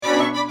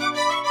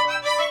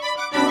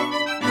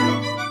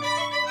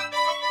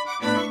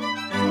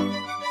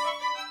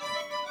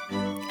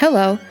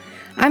Hello,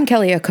 I'm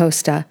Kelly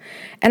Acosta,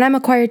 and I'm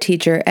a choir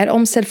teacher at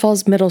Olmsted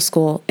Falls Middle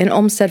School in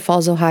Olmsted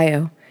Falls,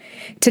 Ohio.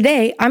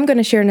 Today, I'm going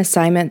to share an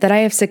assignment that I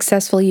have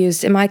successfully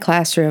used in my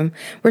classroom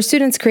where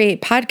students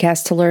create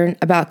podcasts to learn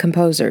about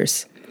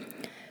composers.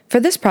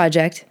 For this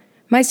project,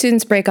 my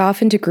students break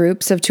off into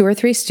groups of 2 or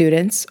 3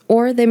 students,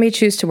 or they may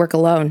choose to work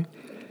alone.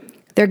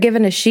 They're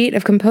given a sheet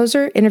of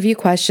composer interview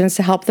questions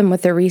to help them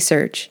with their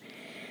research.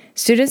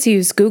 Students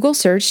use Google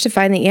search to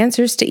find the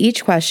answers to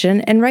each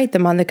question and write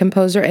them on the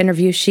composer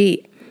interview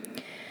sheet.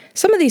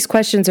 Some of these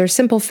questions are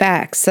simple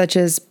facts, such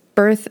as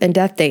birth and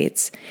death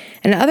dates,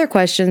 and other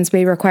questions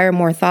may require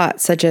more thought,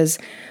 such as,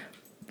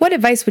 what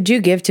advice would you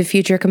give to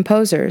future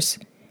composers?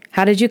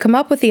 How did you come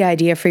up with the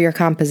idea for your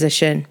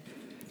composition?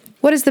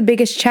 What is the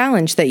biggest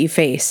challenge that you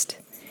faced?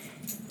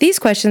 These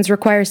questions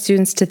require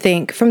students to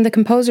think from the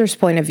composer's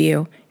point of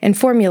view and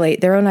formulate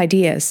their own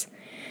ideas.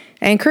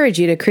 I encourage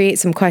you to create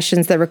some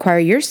questions that require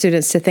your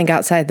students to think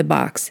outside the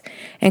box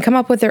and come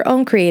up with their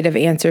own creative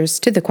answers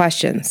to the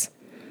questions.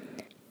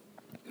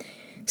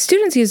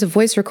 Students use a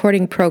voice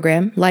recording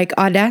program like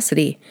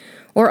Audacity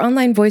or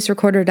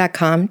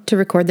onlinevoicerecorder.com to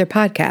record their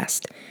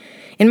podcast.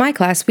 In my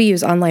class, we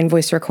use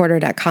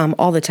onlinevoicerecorder.com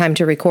all the time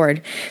to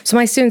record, so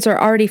my students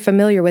are already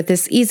familiar with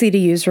this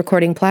easy-to-use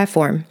recording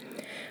platform.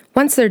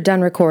 Once they're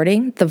done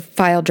recording, the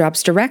file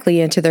drops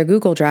directly into their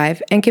Google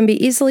Drive and can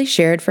be easily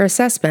shared for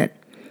assessment.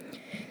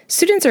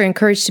 Students are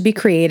encouraged to be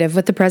creative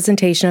with the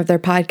presentation of their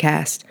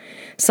podcast.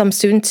 Some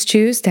students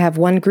choose to have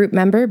one group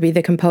member be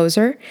the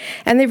composer,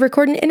 and they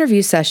record an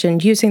interview session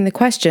using the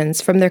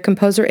questions from their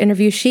composer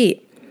interview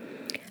sheet.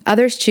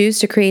 Others choose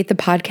to create the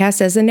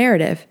podcast as a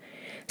narrative.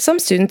 Some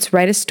students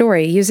write a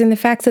story using the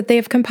facts that they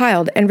have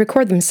compiled and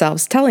record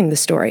themselves telling the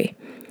story.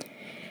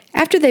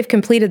 After they've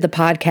completed the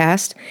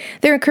podcast,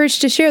 they're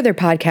encouraged to share their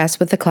podcast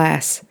with the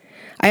class.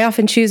 I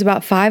often choose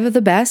about 5 of the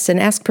best and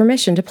ask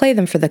permission to play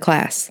them for the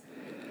class.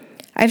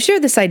 I've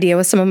shared this idea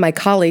with some of my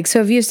colleagues who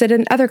have used it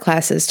in other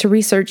classes to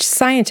research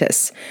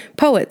scientists,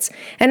 poets,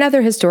 and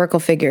other historical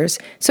figures,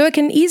 so it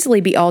can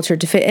easily be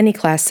altered to fit any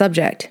class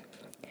subject.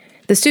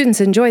 The students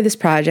enjoy this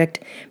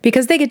project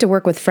because they get to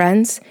work with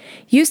friends,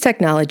 use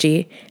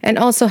technology, and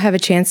also have a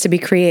chance to be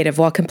creative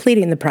while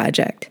completing the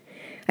project.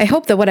 I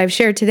hope that what I've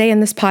shared today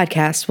in this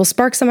podcast will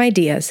spark some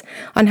ideas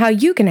on how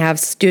you can have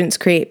students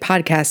create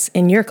podcasts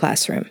in your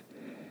classroom.